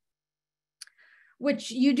Senate,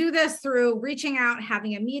 which you do this through reaching out,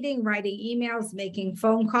 having a meeting, writing emails, making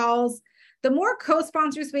phone calls. The more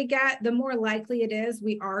co-sponsors we get, the more likely it is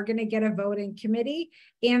we are going to get a vote in committee,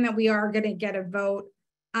 and that we are going to get a vote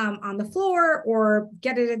on the floor or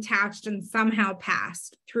get it attached and somehow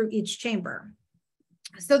passed through each chamber.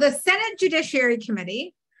 So the Senate Judiciary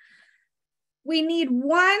Committee, we need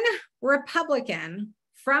one Republican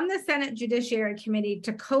from the Senate Judiciary Committee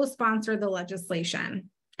to co-sponsor the legislation.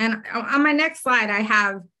 And on my next slide, I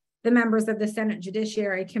have the members of the Senate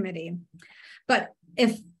Judiciary Committee. But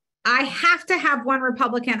if I have to have one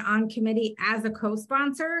Republican on committee as a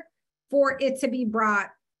co-sponsor for it to be brought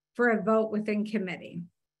for a vote within committee.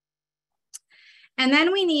 And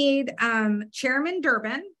then we need Chairman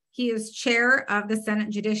Durbin. He is chair of the Senate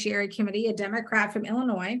Judiciary Committee, a Democrat from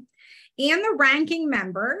Illinois, and the ranking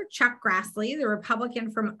member, Chuck Grassley, the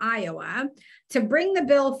Republican from Iowa, to bring the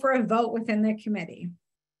bill for a vote within the committee.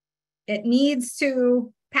 It needs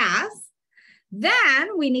to pass.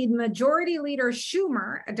 Then we need Majority Leader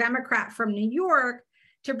Schumer, a Democrat from New York,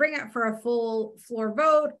 to bring it for a full floor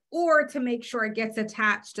vote or to make sure it gets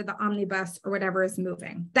attached to the omnibus or whatever is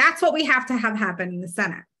moving. That's what we have to have happen in the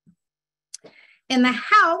Senate. In the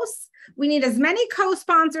House, we need as many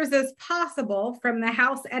co-sponsors as possible from the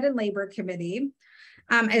House Ed and Labor Committee,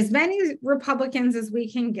 as many Republicans as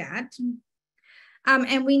we can get.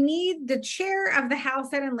 And we need the chair of the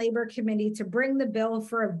House Ed and Labor Committee to bring the bill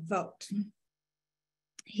for a vote.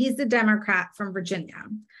 He's the Democrat from Virginia.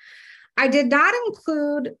 I did not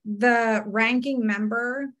include the ranking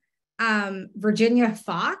member, Virginia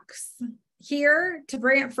Fox, here to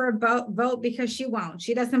bring it for a vote because she won't.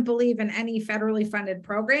 She doesn't believe in any federally funded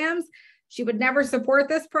programs. She would never support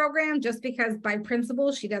this program just because by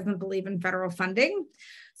principle, she doesn't believe in federal funding.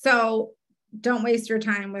 So don't waste your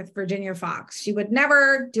time with Virginia Fox. She would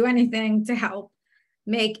never do anything to help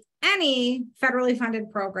make any federally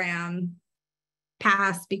funded program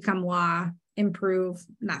pass, become law, improve,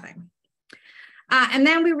 nothing. And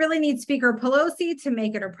then we really need Speaker Pelosi to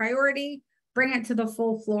make it a priority, bring it to the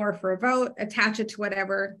full floor for a vote, attach it to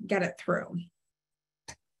whatever, get it through.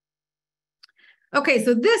 Okay,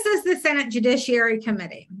 so this is the Senate Judiciary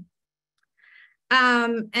Committee.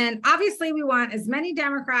 And obviously we want as many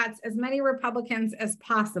Democrats, as many Republicans as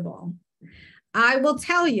possible. I will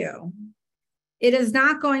tell you, it is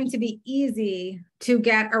not going to be easy to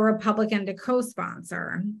get a Republican to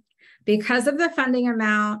co-sponsor because of the funding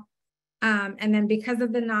amount, and then because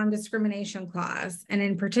of the non-discrimination clause, and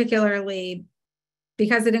in particularly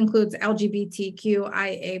because it includes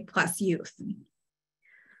LGBTQIA plus youth.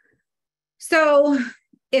 So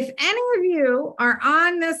if any of you are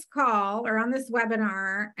on this call or on this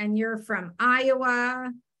webinar and you're from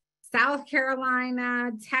Iowa, South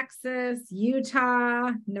Carolina, Texas,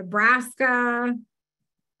 Utah, Nebraska,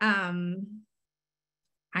 I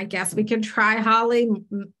guess we could try Holly,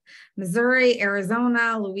 Missouri,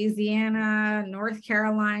 Arizona, Louisiana, North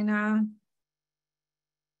Carolina.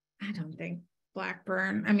 I don't think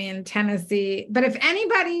Blackburn, I mean, Tennessee. But if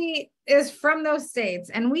anybody is from those states,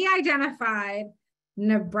 and we identified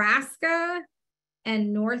Nebraska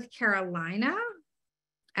and North Carolina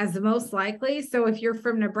as the most likely. So if you're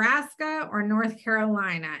from Nebraska or North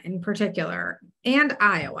Carolina in particular, and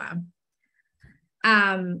Iowa,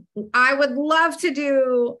 I would love to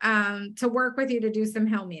do, to work with you to do some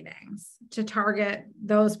Hill meetings to target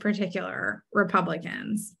those particular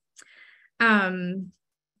Republicans.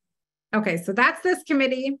 Okay, so that's this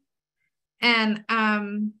committee. And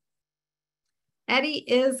Eddie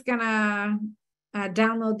is gonna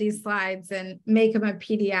download these slides and make them a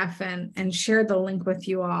PDF and share the link with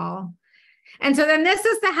you all. And so then this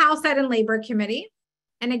is the House Ed and Labor Committee.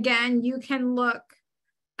 And again, you can look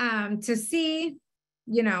to see,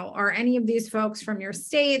 you know, are any of these folks from your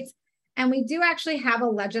states? And we do actually have a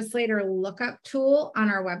legislator lookup tool on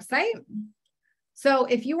our website. So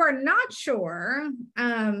if you are not sure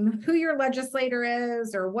who your legislator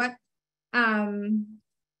is or what,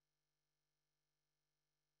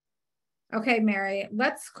 okay, Mary,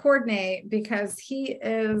 let's coordinate because he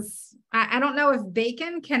is, I don't know if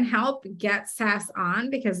Bacon can help get Sass on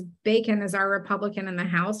because Bacon is our Republican in the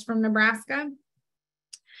House from Nebraska.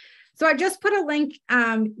 So I just put a link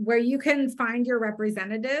where you can find your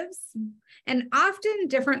representatives, and often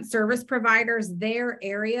different service providers, their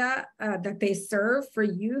area that they serve for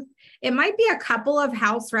youth, it might be a couple of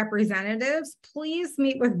House representatives. Please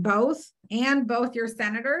meet with both and both your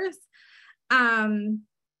senators. And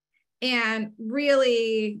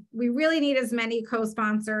really, we really need as many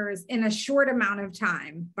co-sponsors in a short amount of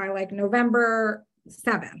time by like November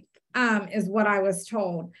 7th is what I was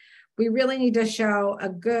told. We really need to show a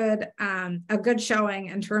good showing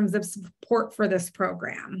in terms of support for this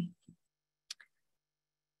program.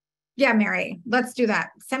 Yeah, Mary, let's do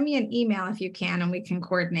that. Send me an email if you can, and we can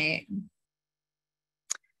coordinate.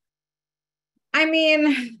 I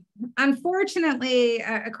mean, unfortunately,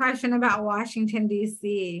 a question about Washington,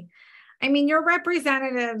 D.C. I mean, your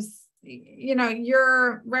representatives, you know,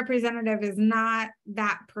 your representative is not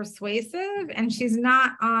that persuasive, and she's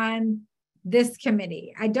not on this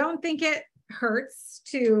committee. I don't think it hurts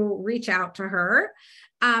to reach out to her.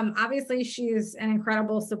 Obviously, she's an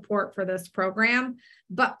incredible support for this program,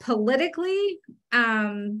 but politically,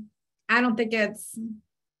 I don't think it's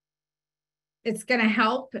going to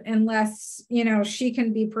help unless, you know, she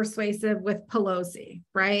can be persuasive with Pelosi,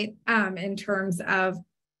 right? In terms of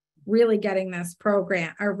really getting this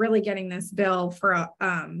program or really getting this bill for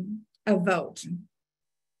a vote.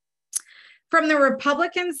 From the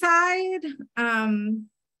Republican side,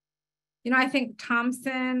 you know, I think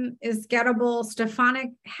Thompson is gettable.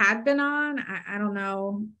 Stefanik had been on. I don't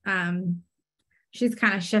know. She's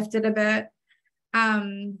kind of shifted a bit.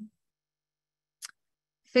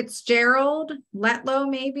 Fitzgerald, Letlow,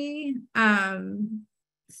 maybe.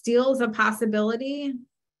 Steele's a possibility.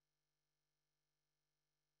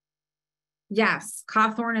 Yes,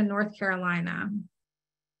 Cawthorn in North Carolina.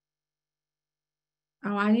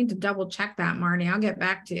 Oh, I need to double check that, Marnie. I'll get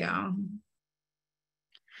back to you.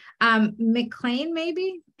 McLean,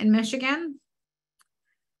 maybe in Michigan.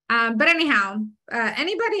 But anyhow,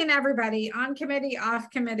 anybody and everybody on committee, off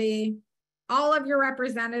committee, all of your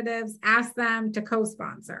representatives, ask them to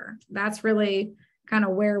co-sponsor. That's really kind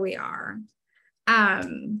of where we are.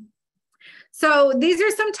 So these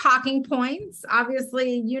are some talking points.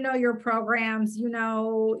 Obviously, you know your programs, you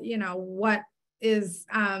know what is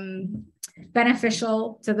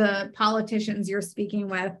beneficial to the politicians you're speaking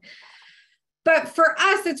with. But for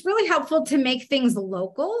us, it's really helpful to make things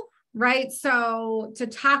local, right? So to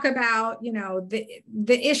talk about, you know,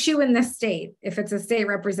 the issue in the state, if it's a state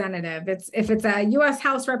representative, if it's a U.S.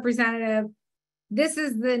 House representative, this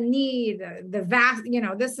is the need, the vast, you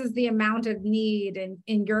know, this is the amount of need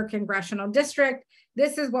in your congressional district.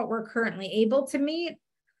 This is what we're currently able to meet.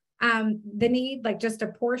 The need, like just a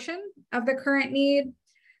portion of the current need.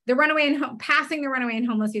 The passing the Runaway and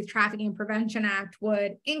Homeless Youth Trafficking Prevention Act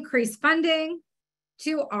would increase funding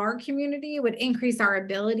to our community would increase our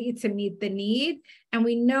ability to meet the need. And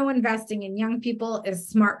we know investing in young people is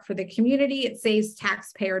smart for the community. It saves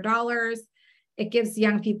taxpayer dollars. It gives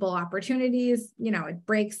young people opportunities. It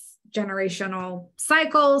breaks generational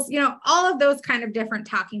cycles, all of those kind of different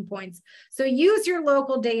talking points. So use your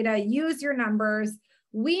local data, use your numbers.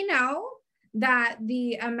 We know that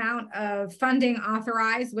the amount of funding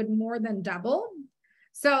authorized would more than double.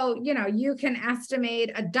 So, you can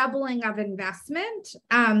estimate a doubling of investment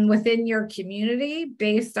within your community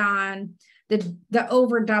based on the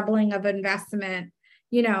over doubling of investment,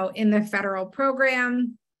 in the federal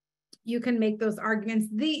program. You can make those arguments.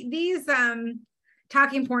 These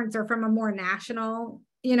talking points are from a more national,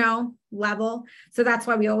 level. So that's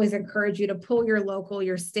why we always encourage you to pull your local,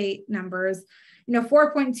 your state numbers.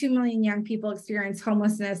 4.2 million young people experience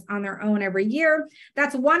homelessness on their own every year.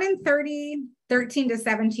 That's 1 in 30, 13 to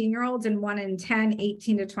 17-year-olds, and 1 in 10,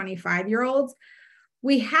 18 to 25-year-olds.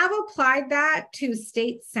 We have applied that to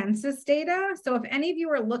state census data. So if any of you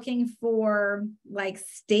are looking for like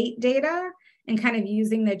state data and kind of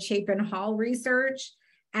using the Chapin Hall research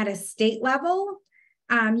at a state level,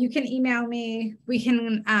 you can email me. We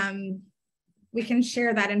can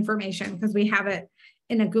share that information because we have it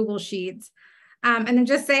in a Google Sheets. And then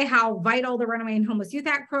just say how vital the Runaway and Homeless Youth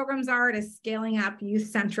Act programs are to scaling up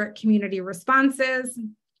youth-centric community responses,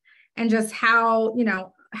 and just how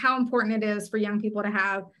important it is for young people to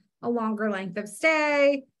have a longer length of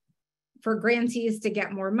stay, for grantees to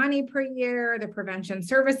get more money per year, the prevention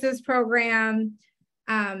services program,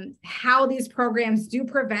 how these programs do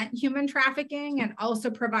prevent human trafficking and also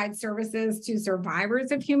provide services to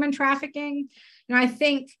survivors of human trafficking. I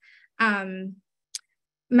think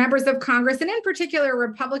members of Congress, and in particular,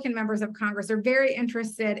 Republican members of Congress, are very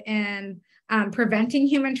interested in preventing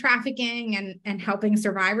human trafficking and helping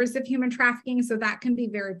survivors of human trafficking. So that can be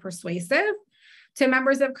very persuasive to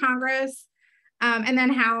members of Congress. And then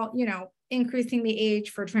how, increasing the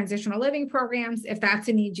age for transitional living programs, if that's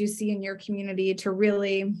a need you see in your community, to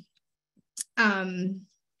really highlight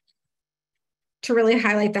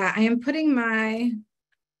that. I am putting my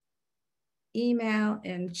email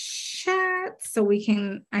in chat so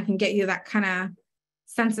I can get you that kind of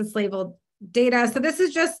census labeled data. So this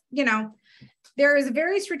is just, there is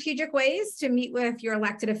very strategic ways to meet with your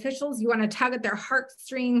elected officials. You want to tug at their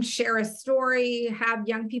heartstrings, share a story, have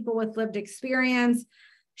young people with lived experience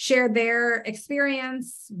share their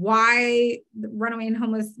experience, why Runaway and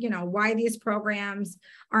Homeless, why these programs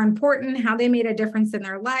are important, how they made a difference in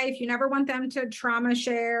their life. You never want them to trauma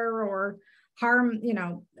share or harm,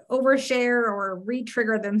 overshare or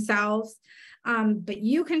re-trigger themselves. But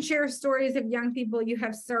you can share stories of young people you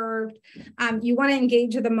have served. You want to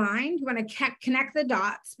engage the mind. You want to connect the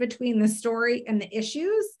dots between the story and the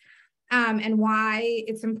issues, and why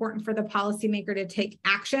it's important for the policymaker to take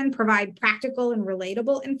action, provide practical and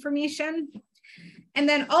relatable information. And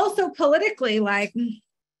then also politically, like,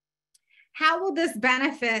 how will this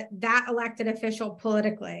benefit that elected official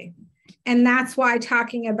politically? And that's why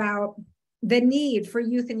talking about the need for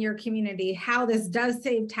youth in your community, how this does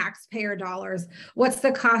save taxpayer dollars, what's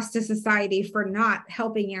the cost to society for not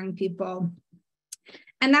helping young people.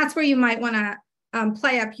 And that's where you might want to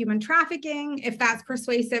play up human trafficking, if that's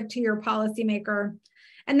persuasive to your policymaker.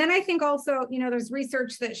 And then I think also, there's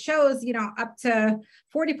research that shows, up to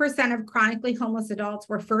 40% of chronically homeless adults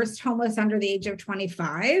were first homeless under the age of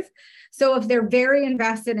 25. So if they're very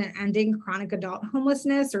invested in ending chronic adult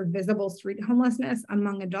homelessness or visible street homelessness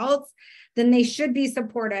among adults, then they should be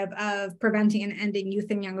supportive of preventing and ending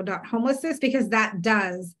youth and young adult homelessness, because that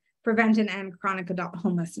does prevent and end chronic adult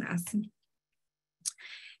homelessness.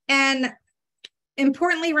 And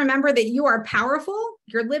importantly, remember that you are powerful.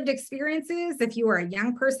 Your lived experiences, if you are a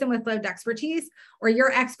young person with lived expertise, or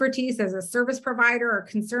your expertise as a service provider or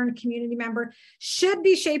concerned community member, should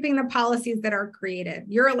be shaping the policies that are created.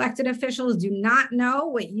 Your elected officials do not know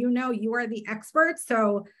what you know. You are the experts.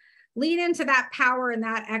 So lean into that power and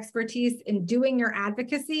that expertise in doing your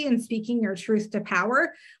advocacy and speaking your truth to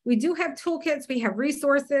power. We do have toolkits. We have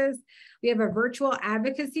resources. We have a virtual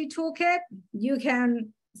advocacy toolkit. You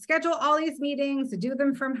can schedule all these meetings, do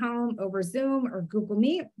them from home over Zoom or Google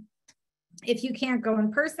Meet. If you can't go in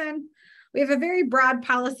person, we have a very broad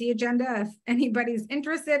policy agenda if anybody's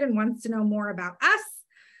interested and wants to know more about us.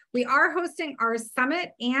 We are hosting our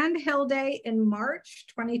Summit and Hill Day in March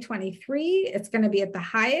 2023. It's going to be at the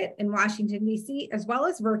Hyatt in Washington, D.C., as well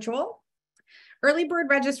as virtual. Early bird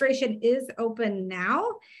registration is open now,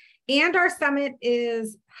 and our summit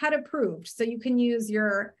is HUD approved. So you can use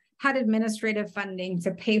your HUD administrative funding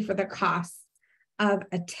to pay for the costs of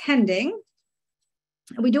attending.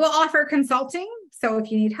 We do offer consulting. So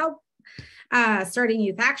if you need help starting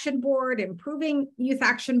Youth Action Board, improving Youth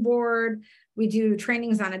Action Board. We do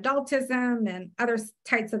trainings on adultism and other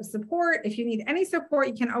types of support. If you need any support,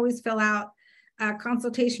 you can always fill out a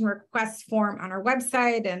consultation request form on our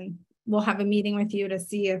website, and we'll have a meeting with you to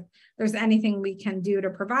see if there's anything we can do to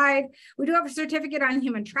provide. We do have a certificate on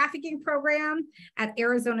human trafficking program at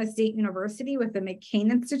Arizona State University with the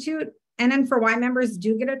McCain Institute. NN4Y members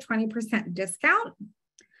do get a 20% discount.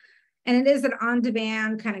 And it is an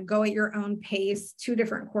on-demand, kind of go at your own pace, 2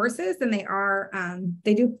 different courses, and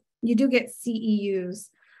you do get CEUs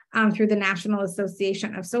through the National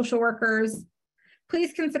Association of Social Workers.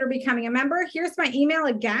 Please consider becoming a member. Here's my email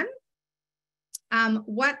again.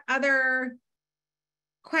 What other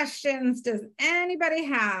questions does anybody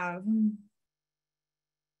have?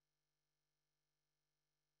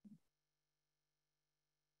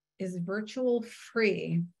 Is virtual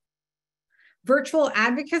free? Virtual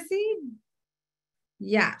advocacy?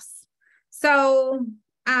 Yes. So,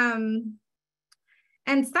 and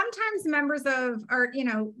sometimes members of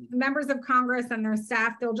Congress and their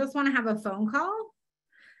staff, they'll just want to have a phone call.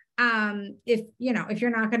 If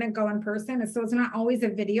you're not going to go in person, so it's not always a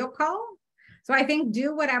video call. So I think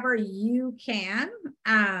do whatever you can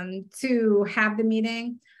to have the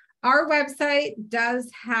meeting. Our website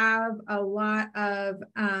does have a lot of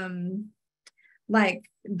like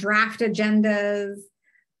draft agendas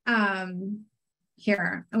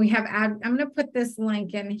here. And we have, I'm going to put this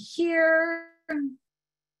link in here.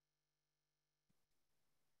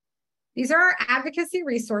 These are our advocacy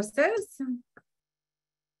resources.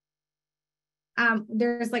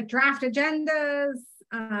 There's like draft agendas,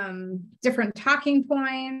 different talking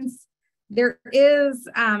points. There is,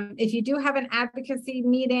 if you do have an advocacy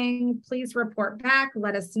meeting, please report back,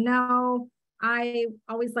 let us know. I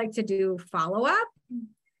always like to do follow-up.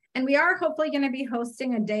 And we are hopefully going to be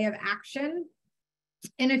hosting a day of action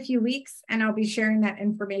in a few weeks, and I'll be sharing that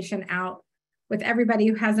information out with everybody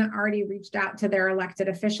who hasn't already reached out to their elected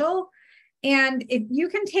official. And if you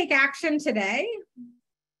can take action today,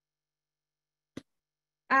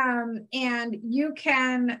 and you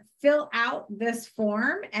can fill out this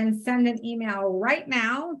form and send an email right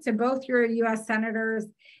now to both your US senators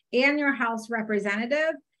and your House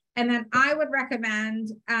representative. And then I would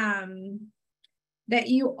recommend that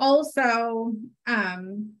you also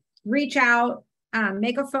reach out,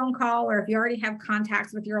 make a phone call, or if you already have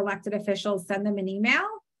contacts with your elected officials, send them an email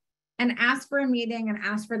and ask for a meeting and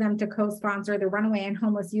ask for them to co-sponsor the Runaway and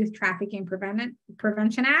Homeless Youth Trafficking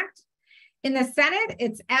Prevention Act. In the Senate,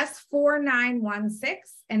 it's S4916,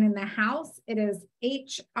 and in the House, it is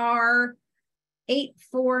HR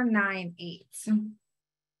 8498.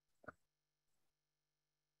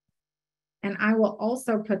 And I will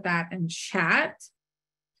also put that in chat.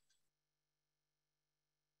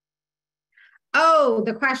 Oh,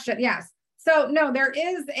 the question, yes. So no, there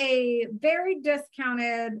is a very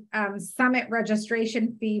discounted summit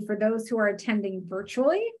registration fee for those who are attending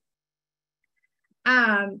virtually.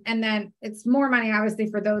 And then it's more money, obviously,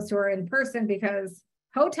 for those who are in person, because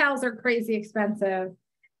hotels are crazy expensive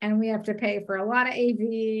and we have to pay for a lot of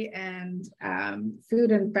AV and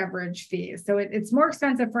food and beverage fees. So it's more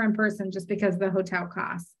expensive for in person just because of the hotel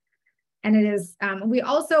costs. And it is, we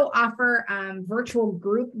also offer virtual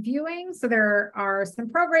group viewing. So there are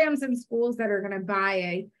some programs in schools that are going to buy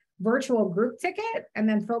a virtual group ticket, and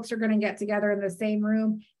then folks are going to get together in the same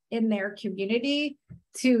room in their community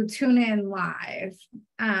to tune in live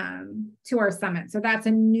to our summit. So that's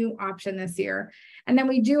a new option this year. And then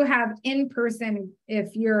we do have in-person,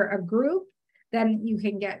 if you're a group, then you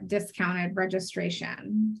can get discounted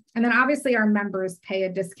registration. And then obviously our members pay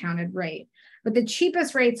a discounted rate, but the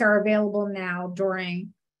cheapest rates are available now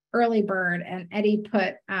during early bird, and Eddie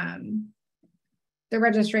put the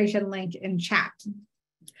registration link in chat.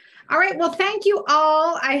 All right, well, thank you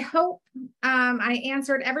all. I hope I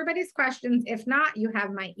answered everybody's questions. If not, you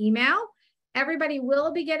have my email. Everybody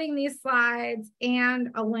will be getting these slides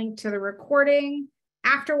and a link to the recording.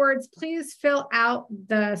 Afterwards, please fill out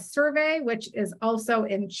the survey, which is also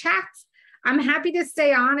in chat. I'm happy to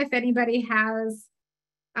stay on if anybody has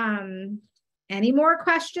any more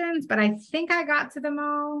questions, but I think I got to them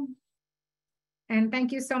all. And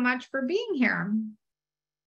thank you so much for being here.